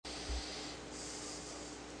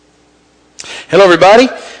Hello, everybody.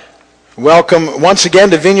 Welcome once again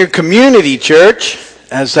to Vineyard Community Church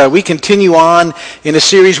as we continue on in a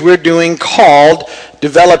series we're doing called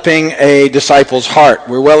Developing a Disciple's Heart.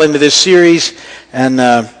 We're well into this series, and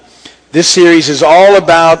this series is all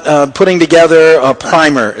about putting together a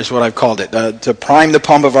primer, is what I've called it, to prime the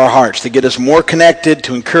pump of our hearts, to get us more connected,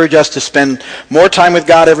 to encourage us to spend more time with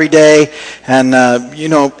God every day. And,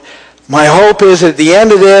 my hope is at the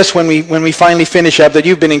end of this, when we finally finish up, that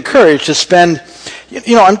you've been encouraged to spend,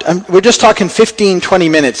 we're just talking 15, 20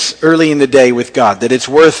 minutes early in the day with God, that it's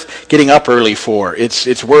worth getting up early for.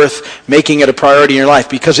 It's worth making it a priority in your life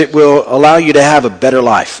because it will allow you to have a better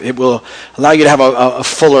life. It will allow you to have a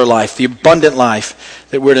fuller life, the abundant life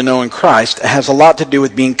that we're to know in Christ. It has a lot to do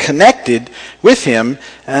with being connected with Him,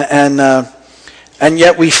 and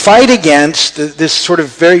yet we fight against this sort of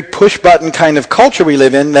very push-button kind of culture we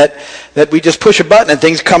live in, that we just push a button and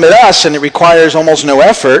things come at us and it requires almost no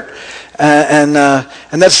effort. And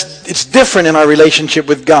it's different in our relationship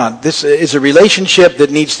with God. This is a relationship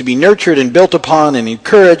that needs to be nurtured and built upon and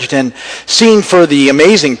encouraged and seen for the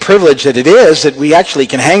amazing privilege that it is that we actually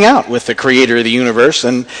can hang out with the Creator of the universe.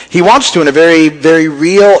 And He wants to in a very, very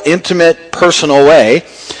real, intimate, personal way.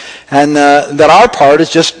 And that our part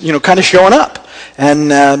is just, kind of showing up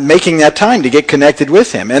and making that time to get connected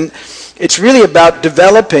with Him. And it's really about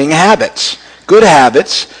developing habits, good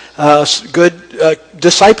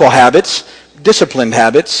disciple habits, disciplined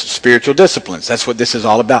habits, spiritual disciplines. That's what this is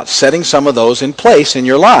all about, setting some of those in place in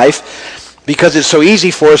your life because it's so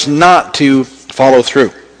easy for us not to follow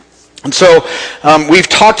through. And so we've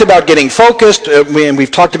talked about getting focused, and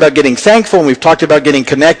we've talked about getting thankful, and we've talked about getting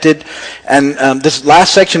connected. And this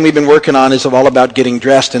last section we've been working on is all about getting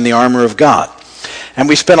dressed in the armor of God. And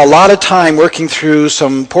we spent a lot of time working through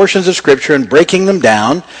some portions of Scripture and breaking them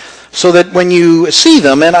down so that when you see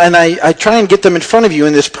them, and I try and get them in front of you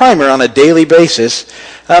in this primer on a daily basis,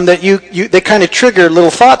 that they kind of trigger little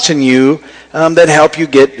thoughts in you that help you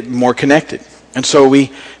get more connected. And so we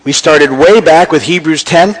started way back with Hebrews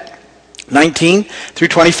 10:19 through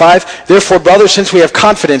 25. Therefore, brothers, since we have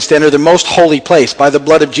confidence to enter the most holy place by the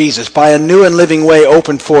blood of Jesus, by a new and living way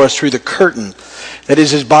opened for us through the curtain that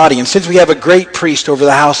is His body, and since we have a great priest over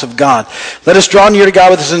the house of God, let us draw near to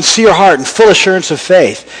God with a sincere heart and full assurance of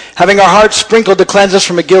faith, having our hearts sprinkled to cleanse us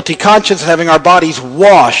from a guilty conscience, and having our bodies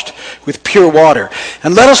washed with pure water.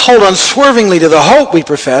 And let us hold unswervingly to the hope we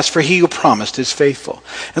profess, for He who promised is faithful.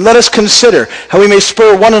 And let us consider how we may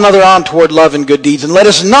spur one another on toward love and good deeds. And let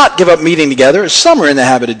us not give up meeting together, as some are in the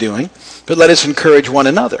habit of doing, but let us encourage one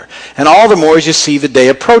another. And all the more as you see the day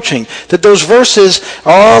approaching. That those verses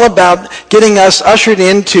are all about getting us ushered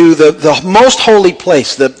into the most holy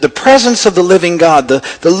place. The presence of the living God, the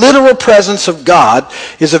literal presence of God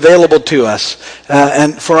is available to us.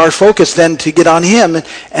 And for our focus then to get on Him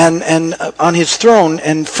and on His throne.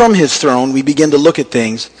 And from His throne we begin to look at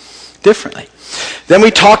things differently. Then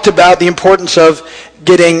we talked about the importance of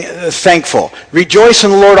getting thankful. Rejoice in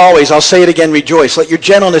the Lord always. I'll say it again, rejoice. Let your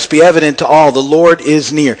gentleness be evident to all. The Lord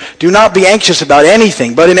is near. Do not be anxious about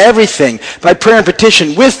anything, but in everything, by prayer and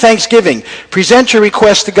petition, with thanksgiving, present your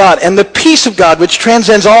requests to God. And the peace of God, which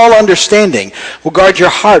transcends all understanding, will guard your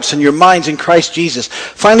hearts and your minds in Christ Jesus.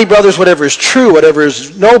 Finally, brothers, whatever is true, whatever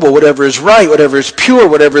is noble, whatever is right, whatever is pure,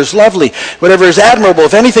 whatever is lovely, whatever is admirable,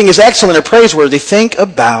 if anything is excellent or praiseworthy, think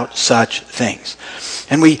about such things.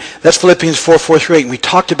 And that's Philippians 4:4-8. We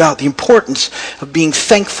talked about the importance of being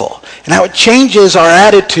thankful and how it changes our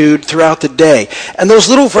attitude throughout the day. And those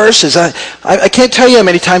little verses, I can't tell you how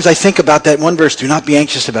many times I think about that one verse, do not be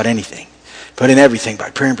anxious about anything, but in everything, by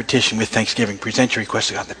prayer and petition, with thanksgiving, present your requests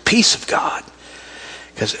to God. The peace of God.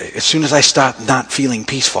 Because as soon as I stop not feeling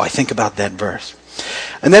peaceful, I think about that verse.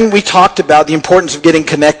 And then we talked about the importance of getting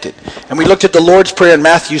connected. And we looked at the Lord's Prayer in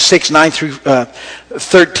Matthew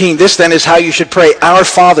 6:9-13. This then is how you should pray. Our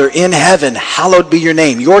Father in heaven, hallowed be your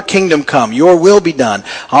name. Your kingdom come. Your will be done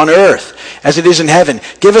on earth as it is in heaven.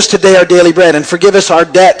 Give us today our daily bread and forgive us our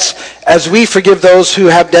debts as we forgive those who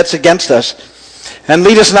have debts against us. And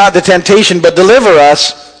lead us not into temptation, but deliver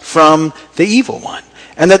us from the evil one.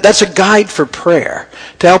 And that's a guide for prayer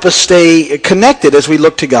to help us stay connected as we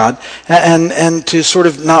look to God and to sort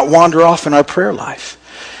of not wander off in our prayer life.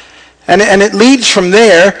 And it leads from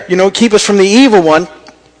there, keep us from the evil one,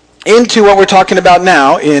 into what we're talking about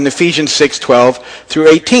now in Ephesians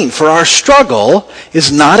 6:12-18. For our struggle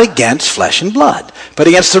is not against flesh and blood, but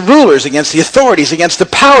against the rulers, against the authorities, against the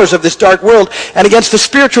powers of this dark world, and against the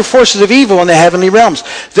spiritual forces of evil in the heavenly realms.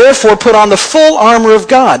 Therefore put on the full armor of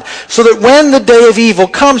God, so that when the day of evil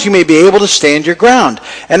comes, you may be able to stand your ground.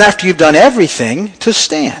 And after you've done everything, to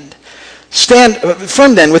stand. Stand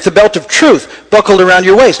firm then with the belt of truth buckled around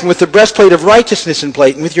your waist, and with the breastplate of righteousness in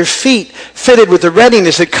plate, and with your feet fitted with the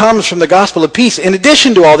readiness that comes from the gospel of peace. In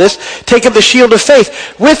addition to all this, take up the shield of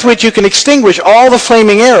faith, with which you can extinguish all the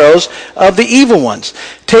flaming arrows of the evil ones.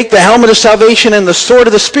 Take the helmet of salvation and the sword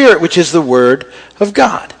of the Spirit, which is the word of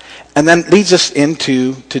God. And then leads us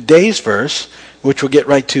into today's verse, which we'll get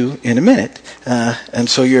right to in a minute. And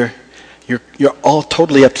so you're all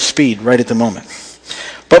totally up to speed right at the moment.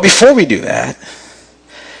 But before we do that,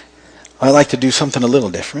 I like to do something a little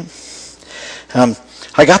different.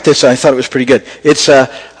 I got this, I thought it was pretty good. It's,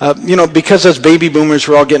 because as baby boomers,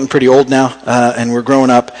 we're all getting pretty old now, and we're growing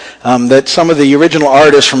up, that some of the original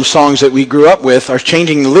artists from songs that we grew up with are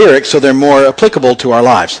changing the lyrics so they're more applicable to our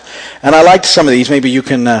lives. And I liked some of these. Maybe you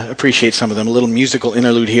can appreciate some of them. A little musical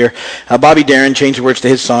interlude here. Bobby Darin changed the words to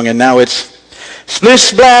his song, and now it's, Splish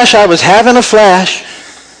splash, I was having a flash.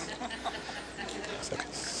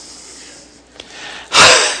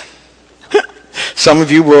 Some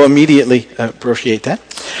of you will immediately appreciate that.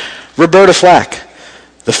 Roberta Flack.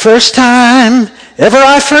 The first time ever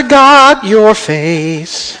I forgot your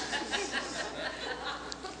face.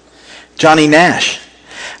 Johnny Nash.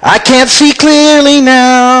 I can't see clearly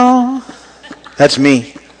now. That's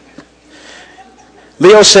me.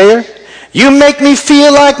 Leo Sayer. You make me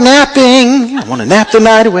feel like napping. I want to nap the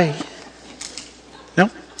night away.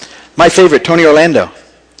 No? My favorite, Tony Orlando.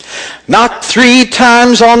 Knock 3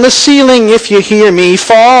 times on the ceiling if you hear me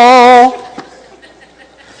fall.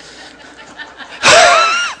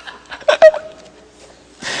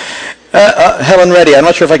 Helen Reddy. I'm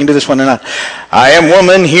not sure if I can do this one or not. I am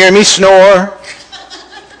woman, hear me snore.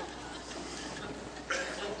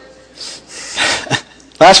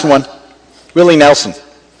 Last one. Willie Nelson.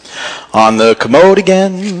 On the commode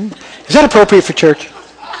again. Is that appropriate for church?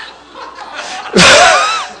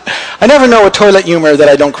 I never know with toilet humor that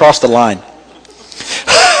I don't cross the line.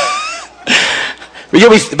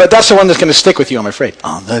 But that's the one that's going to stick with you, I'm afraid.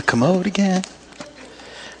 On the commode again.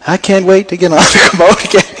 I can't wait to get on the commode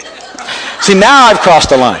again. See, now I've crossed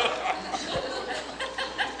the line.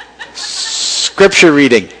 Scripture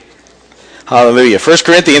reading. Hallelujah. 1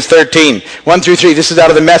 Corinthians 13, 1 through 3. This is out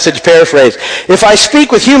of the Message paraphrase. If I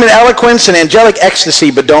speak with human eloquence and angelic ecstasy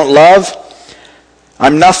but don't love,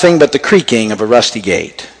 I'm nothing but the creaking of a rusty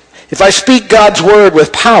gate. If I speak God's word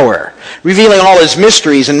with power, revealing all his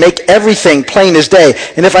mysteries and make everything plain as day,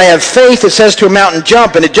 and if I have faith that says to a mountain,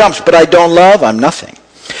 jump, and it jumps, but I don't love, I'm nothing.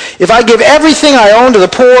 If I give everything I own to the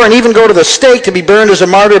poor and even go to the stake to be burned as a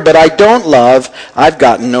martyr, but I don't love, I've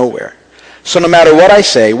gotten nowhere. So no matter what I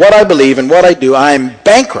say, what I believe, and what I do, I am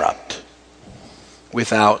bankrupt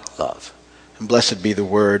without love. And blessed be the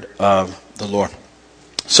word of the Lord.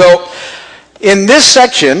 So, in this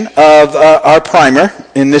section of our primer,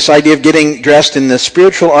 in this idea of getting dressed in the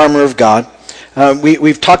spiritual armor of God,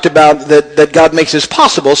 we've talked about that God makes this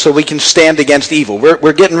possible so we can stand against evil.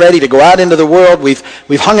 We're getting ready to go out into the world. We've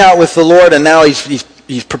hung out with the Lord, and now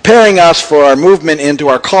He's preparing us for our movement into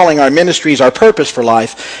our calling, our ministries, our purpose for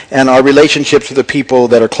life, and our relationships with the people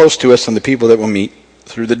that are close to us and the people that we'll meet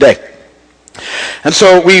through the day. And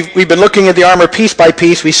so we've been looking at the armor piece by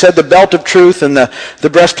piece. We said the belt of truth and the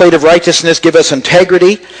breastplate of righteousness give us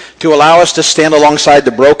integrity to allow us to stand alongside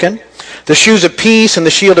the broken. The shoes of peace and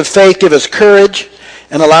the shield of faith give us courage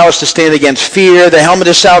and allow us to stand against fear. The helmet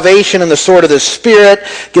of salvation and the sword of the Spirit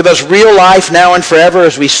give us real life now and forever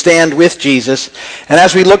as we stand with Jesus. And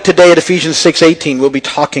as we look today at Ephesians 6:18, we'll be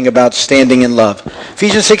talking about standing in love.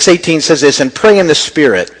 Ephesians 6:18 says this, and pray in the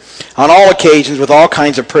Spirit on all occasions with all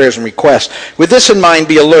kinds of prayers and requests. With this in mind,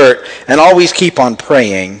 be alert and always keep on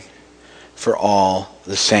praying for all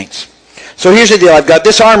the saints. So here's the deal. I've got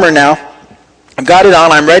this armor now. I've got it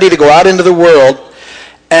on. I'm ready to go out into the world.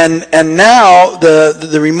 And now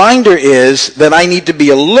the reminder is that I need to be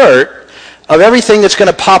alert of everything that's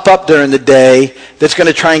going to pop up during the day that's going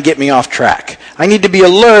to try and get me off track. I need to be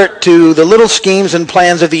alert to the little schemes and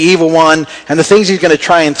plans of the evil one and the things he's going to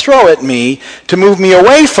try and throw at me to move me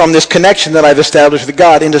away from this connection that I've established with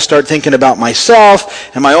God and to start thinking about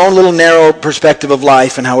myself and my own little narrow perspective of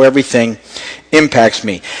life and how everything impacts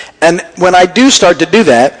me. And when I do start to do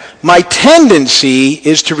that, my tendency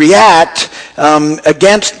is to react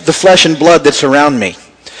against the flesh and blood that's around me.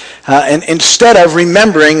 And instead of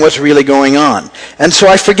remembering what's really going on. And so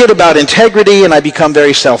I forget about integrity and I become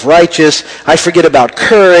very self-righteous. I forget about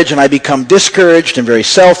courage and I become discouraged and very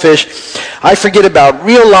selfish. I forget about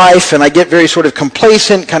real life and I get very sort of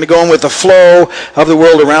complacent, kind of going with the flow of the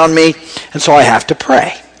world around me. And so I have to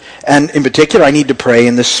pray. And in particular, I need to pray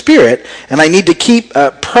in the Spirit, and I need to keep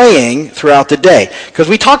praying throughout the day. Because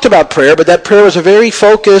we talked about prayer, but that prayer was a very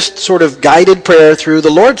focused, sort of guided prayer through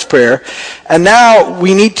the Lord's Prayer. And now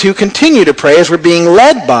we need to continue to pray as we're being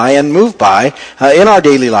led by and moved by, in our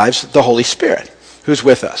daily lives, the Holy Spirit, who's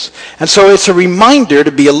with us. And so it's a reminder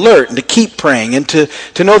to be alert and to keep praying and to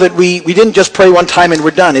know that we didn't just pray one time and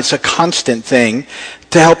we're done. It's a constant thing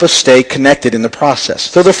to help us stay connected in the process.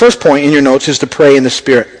 So the first point in your notes is to pray in the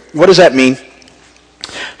Spirit. What does that mean?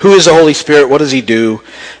 Who is the Holy Spirit? What does he do?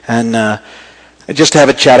 And just to have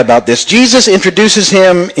a chat about this. Jesus introduces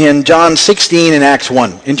him in John 16 and Acts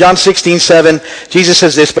 1. In John 16:7, Jesus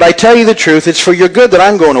says this, "But I tell you the truth, it's for your good that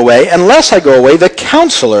I'm going away. Unless I go away, the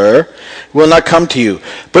Counselor will not come to you.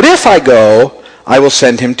 But if I go, I will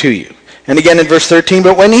send him to you." And again in verse 13,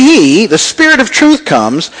 "But when he, the Spirit of truth,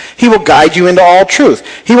 comes, he will guide you into all truth.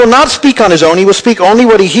 He will not speak on his own. He will speak only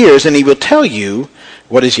what he hears, and he will tell you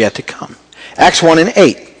what is yet to come." Acts 1 and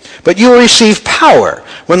 8. "But you will receive power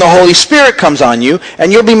when the Holy Spirit comes on you,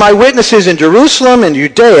 and you'll be my witnesses in Jerusalem and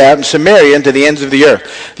Judea and Samaria and to the ends of the earth."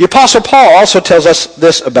 The Apostle Paul also tells us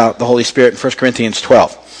this about the Holy Spirit in 1 Corinthians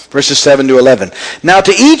 12. Verses 7 to 11. "Now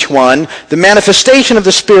to each one, the manifestation of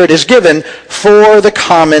the Spirit is given for the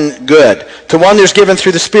common good. To one there's given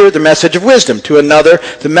through the Spirit the message of wisdom. To another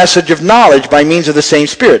the message of knowledge by means of the same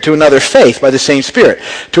Spirit. To another faith by the same Spirit.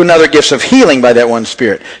 To another gifts of healing by that one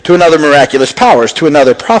Spirit. To another miraculous powers. To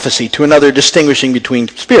another prophecy. To another distinguishing between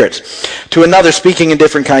spirits. To another speaking in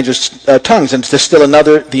different kinds of tongues. And to still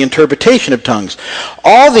another the interpretation of tongues.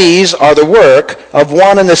 All these are the work of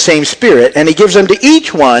one and the same Spirit, and he gives them to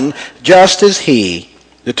each one just as he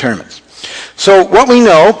determines." So what we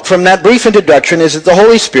know from that brief introduction is that the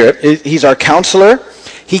Holy Spirit, he's our counselor.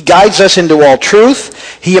 He guides us into all truth.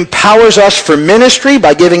 He empowers us for ministry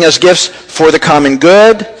by giving us gifts for the common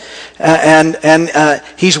good. And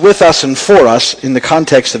he's with us and for us in the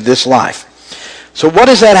context of this life. So what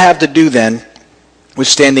does that have to do then with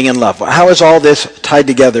standing in love? How is all this tied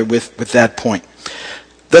together with that point?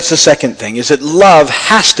 That's the second thing, is that love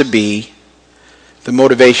has to be the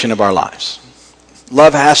motivation of our lives.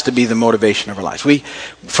 Love has to be the motivation of our lives.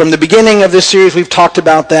 From the beginning of this series, we've talked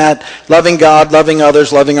about that. Loving God, loving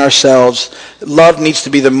others, loving ourselves. Love needs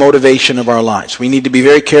to be the motivation of our lives. We need to be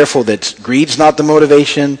very careful that greed's not the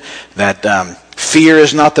motivation, that fear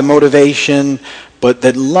is not the motivation, but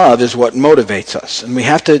that love is what motivates us. And we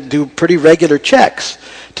have to do pretty regular checks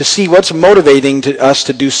to see what's motivating us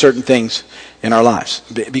to do certain things in our lives.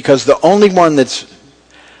 Because the only one that's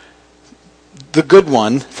the good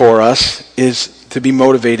one for us is to be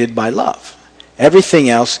motivated by love. Everything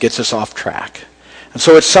else gets us off track. And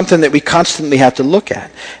so it's something that we constantly have to look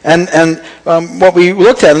at. And what we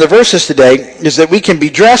looked at in the verses today is that we can be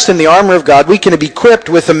dressed in the armor of God. We can be equipped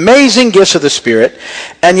with amazing gifts of the Spirit.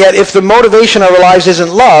 And yet if the motivation of our lives isn't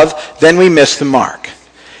love, then we miss the mark.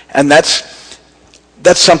 And that's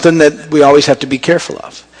something that we always have to be careful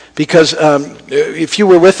of. Because if you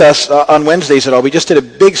were with us on Wednesdays at all, we just did a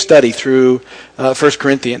big study through 1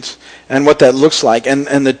 Corinthians and what that looks like. And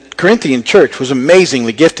the Corinthian church was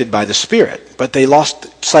amazingly gifted by the Spirit, but they lost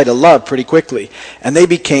sight of love pretty quickly. And they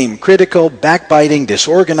became critical, backbiting,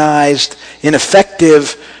 disorganized,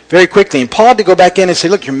 ineffective very quickly. And Paul had to go back in and say,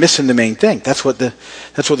 look, you're missing the main thing. That's what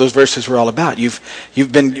those verses were all about.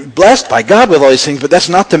 You've been blessed by God with all these things, but that's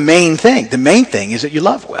not the main thing. The main thing is that you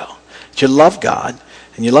love well, that you love God,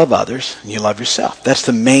 and you love others, and you love yourself. That's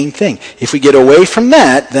the main thing. If we get away from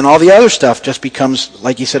that, then all the other stuff just becomes,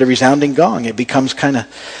 like you said, a resounding gong. It becomes kind of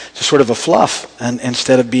just sort of a fluff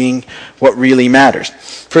instead of being what really matters.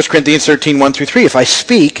 1 Corinthians 13, 1 through 3. If I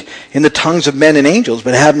speak in the tongues of men and angels,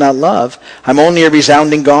 but have not love, I'm only a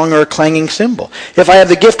resounding gong or a clanging cymbal. If I have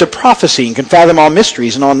the gift of prophecy and can fathom all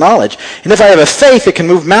mysteries and all knowledge, and if I have a faith that can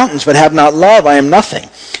move mountains, but have not love, I am nothing.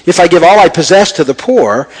 If I give all I possess to the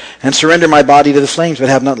poor and surrender my body to the flames, but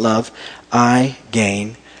have not love, I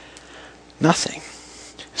gain nothing.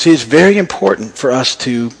 See, it's very important for us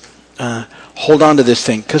to hold on to this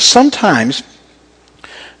thing, because sometimes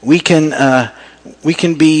we can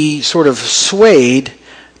be sort of swayed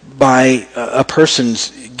by a person's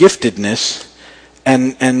giftedness,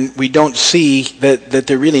 and we don't see that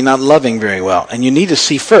they're really not loving very well. And you need to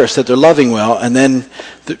see first that they're loving well, and then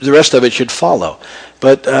the rest of it should follow.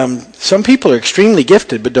 But some people are extremely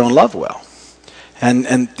gifted but don't love well.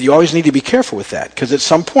 And you always need to be careful with that, because at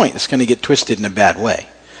some point it's going to get twisted in a bad way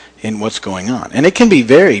in what's going on. And it can be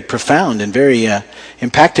very profound and very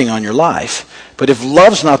impacting on your life. But if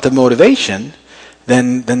love's not the motivation,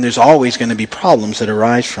 then there's always going to be problems that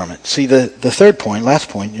arise from it. See, the third point, last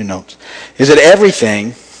point in your notes, is that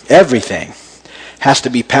everything has to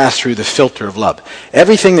be passed through the filter of love.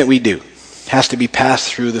 Everything that we do has to be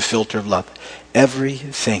passed through the filter of love.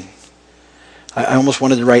 Everything. I almost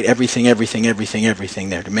wanted to write everything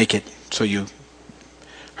there to make it so you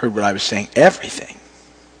heard what I was saying. Everything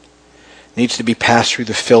needs to be passed through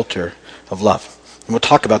the filter of love. And we'll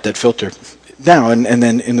talk about that filter now and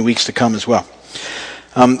then in the weeks to come as well.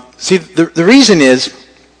 See, the reason is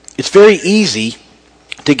it's very easy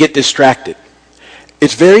to get distracted.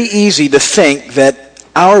 It's very easy to think that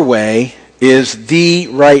our way is the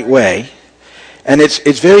right way. And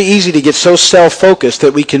it's very easy to get so self-focused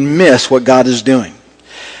that we can miss what God is doing.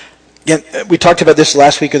 Again, we talked about this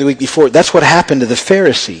last week or the week before. That's what happened to the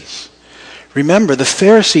Pharisees. Remember, the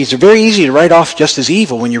Pharisees are very easy to write off just as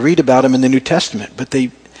evil when you read about them in the New Testament. But they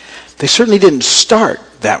certainly didn't start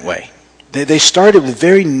that way. They started with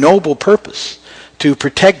very noble purpose to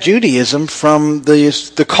protect Judaism from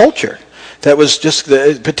the culture that was just,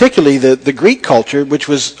 particularly the Greek culture, which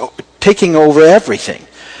was taking over everything.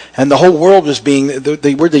 And the whole world was being,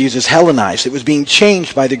 the word they use is Hellenized. It was being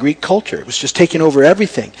changed by the Greek culture. It was just taking over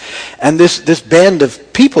everything. And this band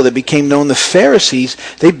of people that became known the Pharisees,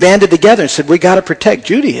 they banded together and said, we got to protect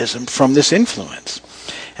Judaism from this influence.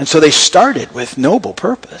 And so they started with noble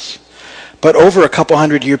purpose. But over a couple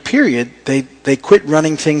 100-year period, they quit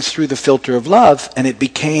running things through the filter of love, and it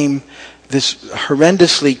became this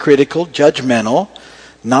horrendously critical, judgmental,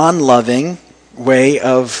 non-loving way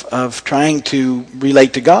of trying to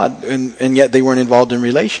relate to God, and yet they weren't involved in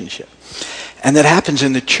relationship. And that happens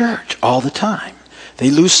in the church all the time. They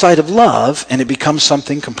lose sight of love, and it becomes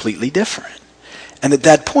something completely different. And at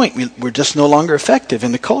that point, we're just no longer effective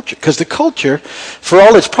in the culture. Because the culture, for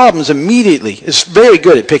all its problems, immediately is very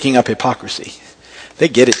good at picking up hypocrisy. They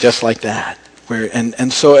get it just like that. And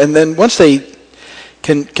then once they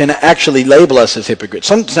can actually label us as hypocrites.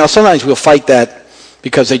 Now, sometimes we'll fight that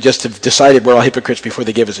because they just have decided we're all hypocrites before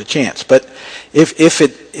they give us a chance. But if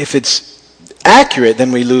it's accurate,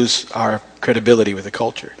 then we lose our credibility with the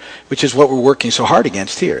culture, which is what we're working so hard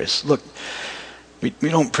against here. Is look, we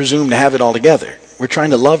don't presume to have it all together. We're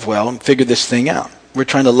trying to love well and figure this thing out. We're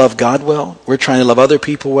trying to love God well. We're trying to love other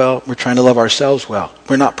people well. We're trying to love ourselves well.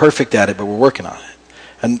 We're not perfect at it, but we're working on it.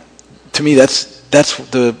 And to me, that's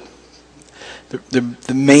the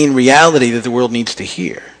main reality that the world needs to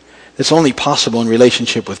hear. It's only possible in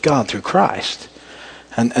relationship with God through Christ.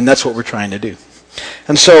 And that's what we're trying to do.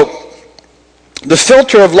 And so the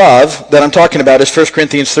filter of love that I'm talking about is 1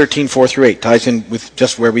 Corinthians 13, 4 through 8. Ties in with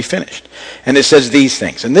just where we finished. And it says these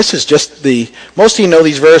things. And this is just most of you know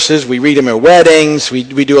these verses. We read them at weddings.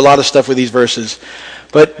 We do a lot of stuff with these verses.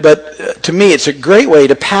 But to me, it's a great way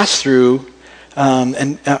to pass through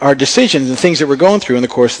and our decisions and things that we're going through in the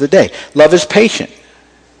course of the day. Love is patient.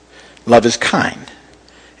 Love is kind.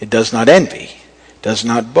 It does not envy, does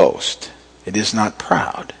not boast. It is not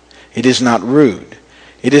proud. It is not rude.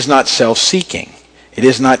 It is not self-seeking. It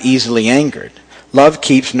is not easily angered. Love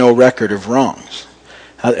keeps no record of wrongs.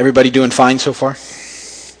 Everybody doing fine so far?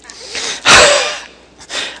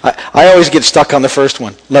 I always get stuck on the first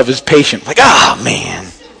one. Love is patient. Like, man.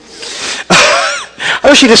 I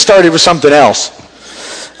wish you just started with something else.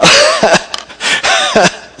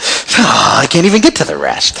 I can't even get to the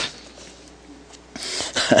rest.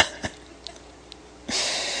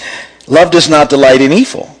 Love does not delight in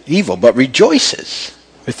evil, but rejoices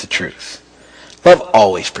with the truth. Love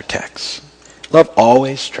always protects. Love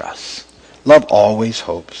always trusts. Love always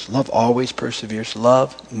hopes. Love always perseveres.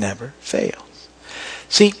 Love never fails.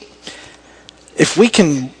 See, if we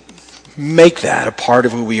can make that a part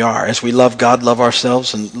of who we are, as we love God, love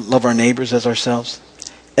ourselves, and love our neighbors as ourselves,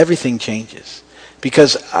 everything changes.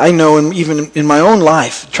 Because I know, even in my own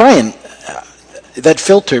life, that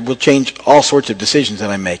filter will change all sorts of decisions that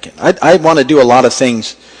I'm making. I want to do a lot of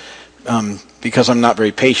things because I'm not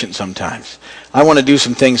very patient sometimes. I want to do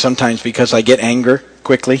some things sometimes because I get anger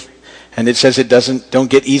quickly, and it says don't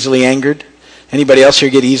get easily angered. Anybody else here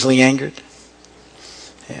get easily angered?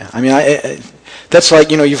 Yeah, I mean, that's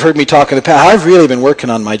like, you've heard me talk in the past. I've really been working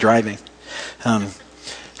on my driving.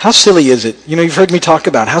 How silly is it? You've heard me talk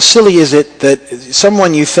about how silly is it that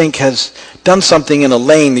someone you think has done something in a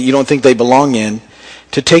lane that you don't think they belong in,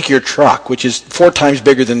 to take your truck, which is 4 times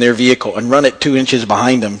bigger than their vehicle, and run it 2 inches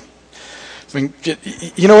behind them. I mean,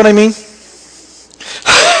 you know what I mean?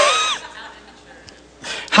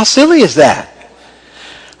 How silly is that?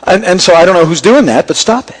 And so I don't know who's doing that, but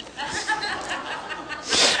stop it.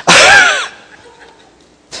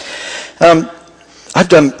 I've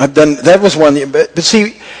done, that was one, but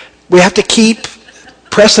see, we have to keep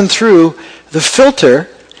pressing through the filter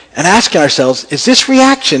and asking ourselves, is this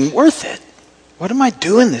reaction worth it? What am I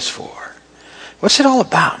doing this for? What's it all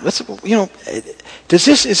about? Is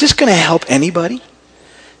this going to help anybody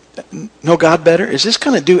know God better? Is this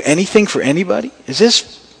going to do anything for anybody? Is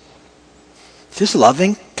this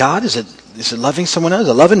loving God? Is it loving someone else? Is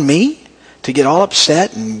it loving me to get all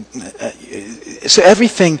upset? And so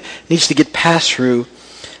everything needs to get passed through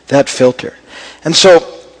that filter. And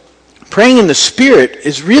so praying in the Spirit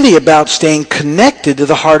is really about staying connected to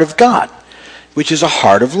the heart of God, which is a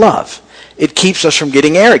heart of love. It keeps us from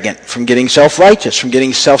getting arrogant, from getting self-righteous, from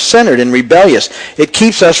getting self-centered and rebellious. It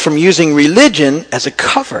keeps us from using religion as a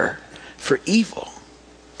cover for evil.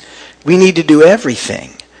 We need to do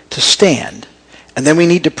everything to stand, and then we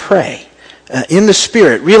need to pray in the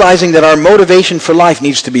Spirit, realizing that our motivation for life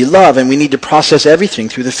needs to be love, and we need to process everything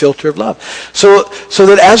through the filter of love. So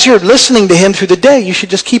that as you're listening to Him through the day, you should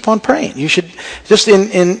just keep on praying. You should just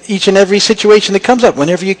in each and every situation that comes up,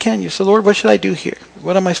 whenever you can, you say, Lord, what should I do here?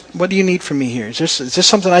 What do you need from me here? Is this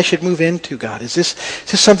something I should move into, God? Is this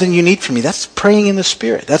something you need from me? That's praying in the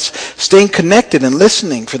Spirit. That's staying connected and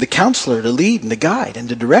listening for the counselor to lead and to guide and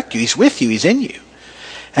to direct you. He's with you. He's in you.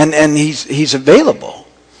 And He's available.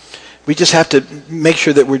 We just have to make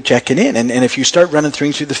sure that we're checking in. And if you start running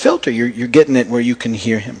things through the filter, you're getting it where you can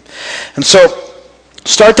hear Him. And so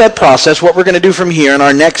start that process. What we're going to do from here in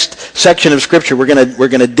our next section of Scripture, we're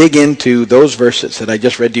going to dig into those verses that I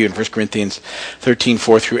just read to you in 1 Corinthians 13,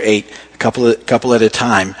 4 through 8, a couple at a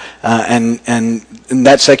time. And in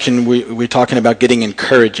that section, we're talking about getting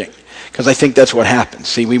encouraging. Because I think that's what happens.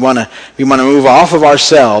 See, we want to move off of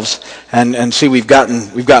ourselves and see we've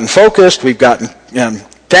gotten focused, we've gotten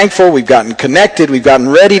thankful, we've gotten connected, we've gotten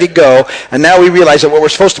ready to go, and now we realize that what we're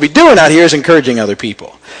supposed to be doing out here is encouraging other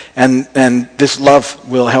people. And this love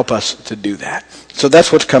will help us to do that. So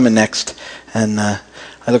that's what's coming next, and I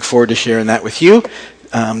look forward to sharing that with you.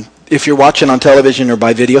 If you're watching on television or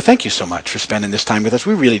by video, thank you so much for spending this time with us.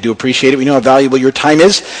 We really do appreciate it. We know how valuable your time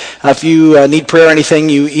is. If you need prayer or anything,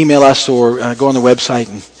 you email us or go on the website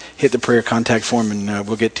and hit the prayer contact form, and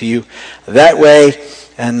we'll get to you that way.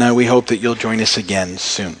 And we hope that you'll join us again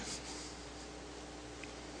soon.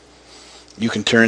 You can turn